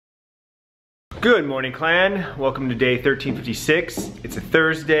Good morning, clan. Welcome to day 1356. It's a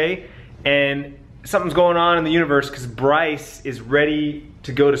Thursday, and something's going on in the universe because Bryce is ready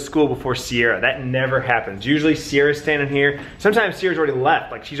to go to school before Sierra. That never happens. Usually Sierra's standing here. Sometimes Sierra's already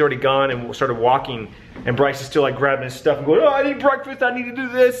left, like she's already gone and started walking, and Bryce is still like grabbing his stuff and going, oh, I need breakfast, I need to do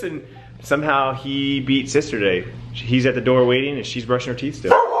this, and somehow he beat Sister today. He's at the door waiting and she's brushing her teeth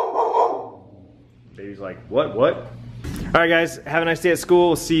still. Baby's like, what? All right, guys, have a nice day at school.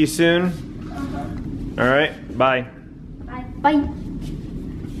 We'll see you soon. All right, bye. Bye.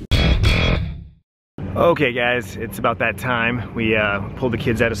 Okay, guys, it's about that time. We pulled the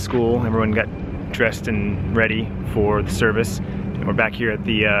kids out of school. Everyone got dressed and ready for the service. And we're back here at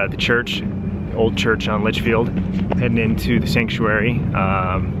the church, old church on Litchfield, heading into the sanctuary.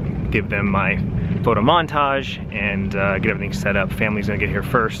 Give them my photo montage and get everything set up. Family's gonna get here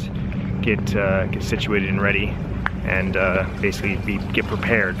first, get situated and ready, and basically get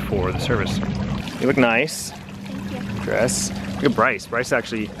prepared for the service. You look nice. Thank you. Dress. Look at Bryce. Bryce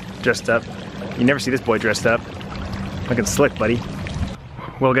actually dressed up. You never see this boy dressed up. Looking slick, buddy.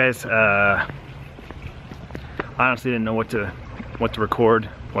 Well, guys, I honestly didn't know what to record,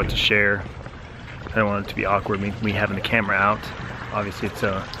 what to share. I don't want it to be awkward. Me having the camera out. Obviously, it's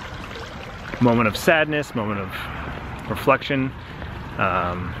a moment of sadness, moment of reflection.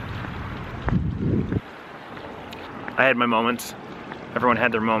 I had my moments. Everyone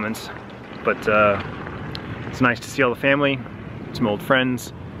had their moments. But it's nice to see all the family, some old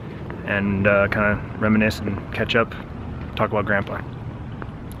friends, and kind of reminisce and catch up, talk about Grandpa.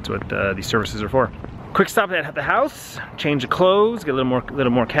 That's what these services are for. Quick stop at the house, change of clothes, get a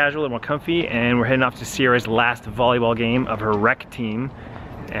little more casual, a little more comfy, and we're heading off to Sierra's last volleyball game of her rec team,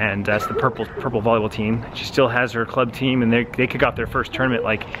 and that's the purple volleyball team. She still has her club team, and they kick off their first tournament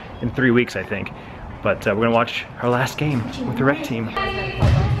like in 3 weeks, I think. But we're gonna watch her last game with the rec team.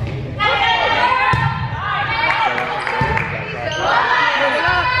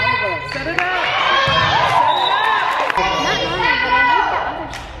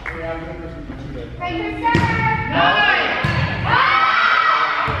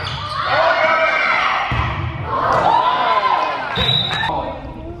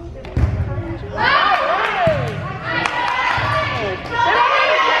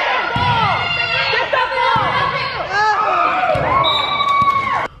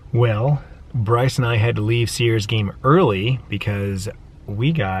 Well, Bryce and I had to leave Sierra's game early because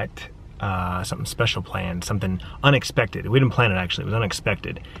we got something special planned, something unexpected. We didn't plan it, actually. It was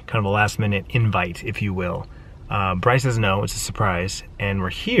unexpected. Kind of a last-minute invite, if you will. Bryce doesn't know. It's a surprise. And we're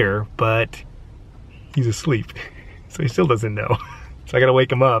here, but he's asleep. So he still doesn't know. So I got to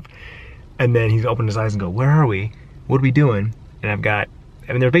wake him up. And then he's opened his eyes and go, where are we? What are we doing? And there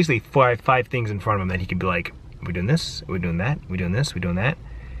are basically five things in front of him that he could be like, are we doing this? Are we doing that? Are we doing this? Are we doing that?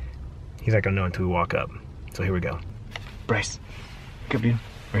 He's not gonna know until we walk up. So here we go. Bryce, come dude,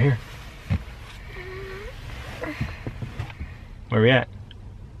 we're here. Where are we at?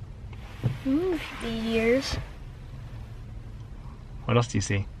 The years. What else do you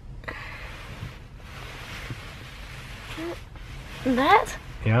see? That?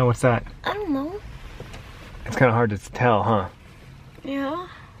 Yeah, what's that? I don't know. It's kind of hard to tell, huh? Yeah.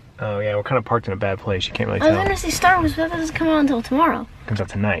 Oh yeah, we're kind of parked in a bad place. You can't really I was tell. gonna see Star Wars, but that doesn't come out until tomorrow. It comes out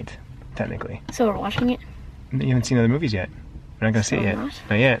tonight, technically. So we're watching it? You haven't seen other movies yet. We're not gonna see it yet.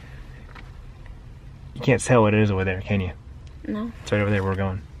 Not yet. You can't tell what it is over there, can you? No. It's right over there where we're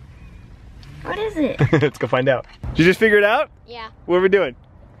going. What is it? Let's go find out. Did you just figure it out? Yeah. What are we doing?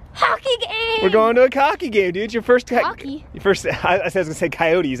 Hockey game! We're going to a hockey game, dude. It's your first hockey. I said I was gonna say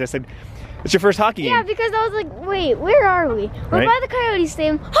Coyotes. I said it's your first hockey game. Yeah, because I was like, wait, where are we? We're Right? by the Coyotes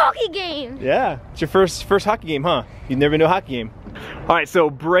stadium. Hockey game! Yeah, it's your first hockey game, huh? You've never been to a hockey game. All right, so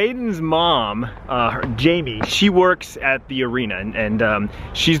Braden's mom, Jamie, she works at the arena, and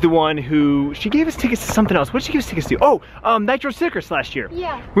she's the one who, she gave us tickets to something else. What did she give us tickets to? Oh, Nitro Circus last year.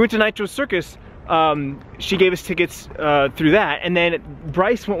 Yeah. We went to Nitro Circus. She gave us tickets through that, and then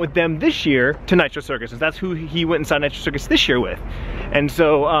Bryce went with them this year to Nitro Circus, and that's who he went and saw Nitro Circus this year with. And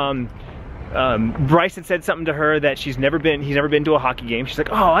so Bryce had said something to her that he's never been to a hockey game. She's like,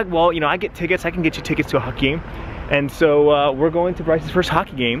 oh, well, you know, I get tickets, I can get you tickets to a hockey game. And so we're going to Bryce's first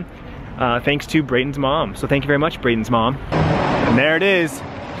hockey game, thanks to Braden's mom. So thank you very much, Braden's mom. And there it is,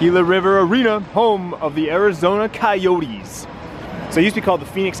 Gila River Arena, home of the Arizona Coyotes. So it used to be called the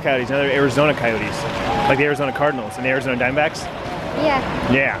Phoenix Coyotes, now they're Arizona Coyotes, like the Arizona Cardinals and the Arizona Diamondbacks. Yeah.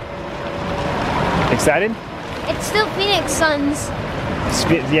 Yeah. Excited? It's still Phoenix Suns.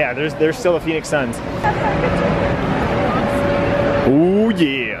 Yeah, there's still the Phoenix Suns. Oh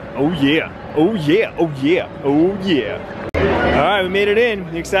yeah, oh yeah, oh yeah, oh yeah, oh yeah. All right, we made it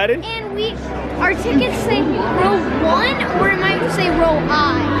in. You excited? And our tickets say row 1, or it might say row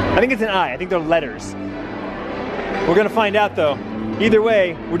I. I think it's an I. I think they're letters. We're gonna find out though. Either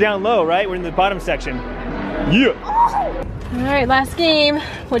way, we're down low, right? We're in the bottom section. Yeah. Oh. All right, last game.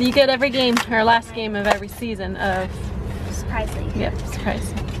 What do you get every game, or last game of every season of? Surprise League. Yep,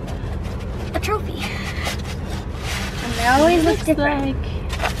 surprise. A trophy. And they always look different.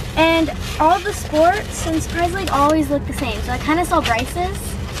 And all the sports in Surprise League always look the same. So I kind of saw Bryce's.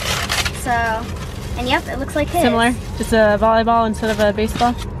 So, and yep, it looks like his. Similar, just a volleyball instead of a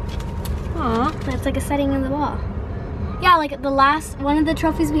baseball. Aw. That's like a setting of the ball. Yeah, like the last one of the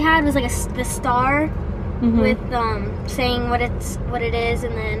trophies we had was like the star with saying what it is,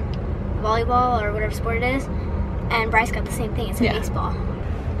 and then volleyball or whatever sport it is. And Bryce got the same thing. It's a baseball.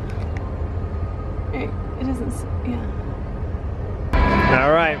 It doesn't. Yeah.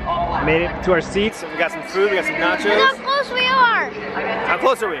 All right, made it to our seats. We got some food. We got some nachos. Look how close we are. How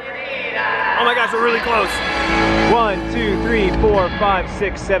close are we? Oh my gosh, we're really close. 1, 2, 3, 4, 5,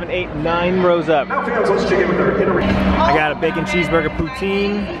 6, 7, 8, 9 rows up. I got a bacon cheeseburger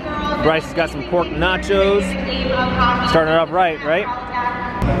poutine. Bryce has got some pork nachos. Starting it off right?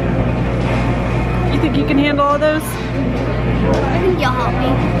 You think you can handle all those? I think you'll help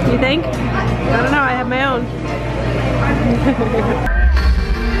me. You think? I don't know, I have my own.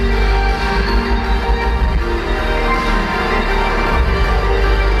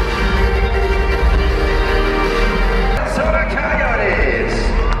 Arizona Coyotes,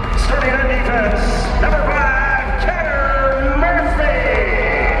 starting on defense, number 5, Murphy.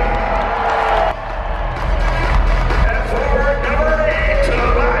 And forward, number 8,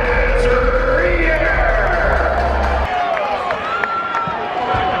 Tobias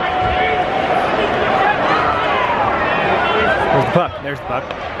There's the puck. There's the puck.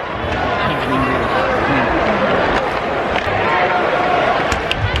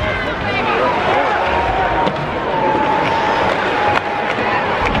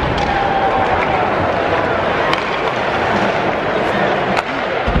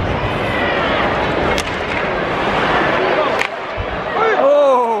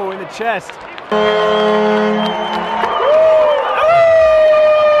 Oh, in the chest.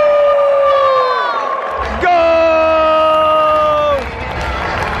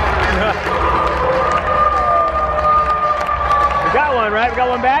 Right? We got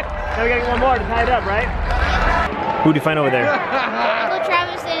one back. Now we gotta get one more to tie it up, right? Who'd you find over there? Uncle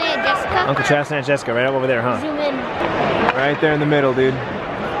Travis and Aunt Jessica. Uncle Travis and Aunt Jessica, right up over there, huh? Zoom in. Right there in the middle, dude.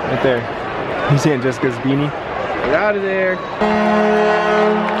 Right there. You see Aunt Jessica's beanie? Get out of there.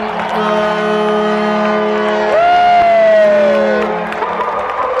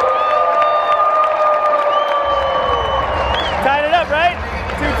 Tied it up, right?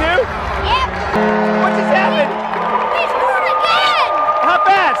 2-2? Yep. What just happened? We scored again. How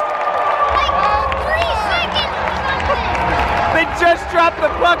fast? Like 3 seconds or something. They just dropped the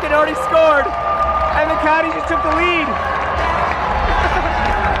puck and already scored. And the Coyotes just took the lead.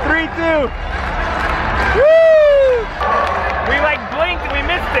 3-2. Woo! We like blinked and we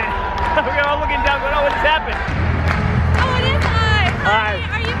missed it. We were all looking down going, oh, what just happened? Oh, it is I. Hi,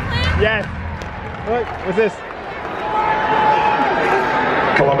 Hi. are you Clint? Yes. Look, what's this?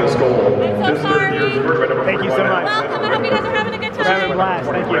 Columbus goal. I'm so sorry. Thank you so much. Welcome, I hope you guys are having a good time. We're having a blast,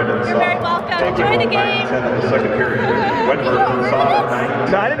 thank you. You're very welcome. Enjoy the game. The second period.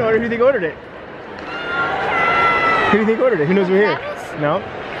 No, I didn't order. Who do you think ordered it? Who do you think ordered it? Who knows we're here? Travis? No?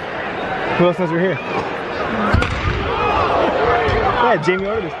 Who else knows we're here? Yeah, Jamie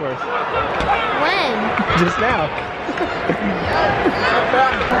ordered this for us. When? Just now.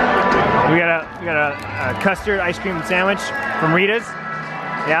 we got a custard ice cream sandwich from Rita's.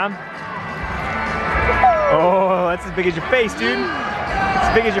 Yeah? Oh, that's as big as your face, dude. It's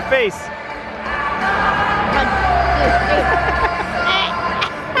as big as your face.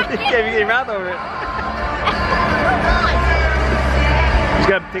 You can't even get your mouth over it. Just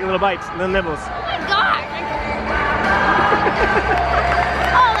gotta take a little bites, little nibbles. Oh my god!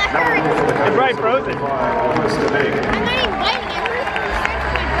 Oh, that hurts! It's probably frozen. I'm not even biting it. It hurts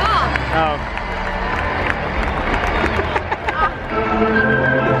my jaw. Oh.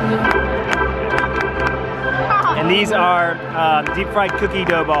 And these are deep fried cookie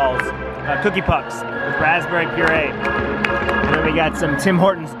dough balls, cookie pucks with raspberry puree. And then we got some Tim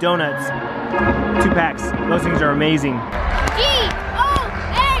Hortons donuts, 2 packs. Those things are amazing. G-O-A-L!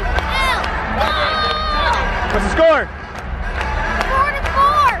 What's the score?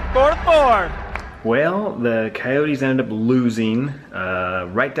 4-4! 4-4. Well, the Coyotes ended up losing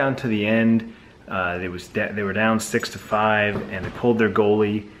right down to the end. They were down 6-5, and they pulled their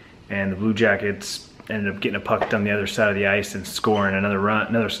goalie, and the Blue Jackets ended up getting a puck down the other side of the ice and scoring another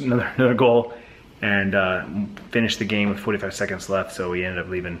run, another goal, and finished the game with 45 seconds left. So we ended up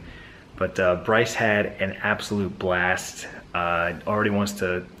leaving. But Bryce had an absolute blast. Already wants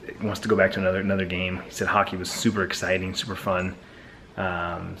to go back to another game. He said hockey was super exciting, super fun.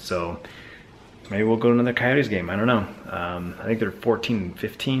 So maybe we'll go to another Coyotes game. I don't know. I think they're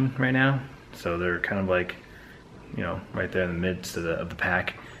 14-15 right now, so they're kind of like, you know, right there in the midst of the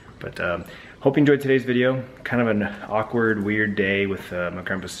pack. But hope you enjoyed today's video. Kind of an awkward, weird day with my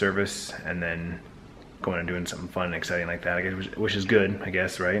grandpa's service, and then going and doing something fun and exciting like that. I guess, which is good, I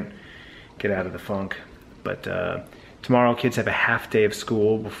guess, right? Get out of the funk. But tomorrow, kids have a half day of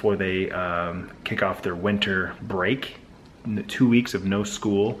school before they kick off their winter break. 2 weeks of no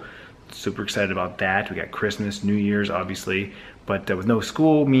school. Super excited about that. We got Christmas, New Year's, obviously. But with no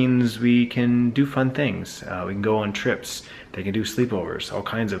school means we can do fun things. We can go on trips. They can do sleepovers. All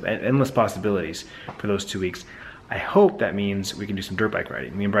kinds of endless possibilities for those 2 weeks. I hope that means we can do some dirt bike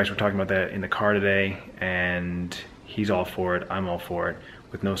riding. Me and Bryce were talking about that in the car today, and he's all for it. I'm all for it.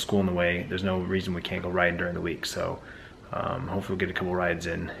 With no school in the way, there's no reason we can't go riding during the week. So hopefully we'll get a couple rides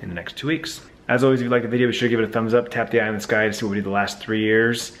in the next 2 weeks. As always, if you like the video, be sure to give it a thumbs up, tap the eye in the sky to see what we did the last 3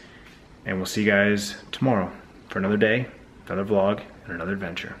 years. And we'll see you guys tomorrow for another day, another vlog, and another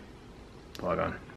adventure. Vlog on.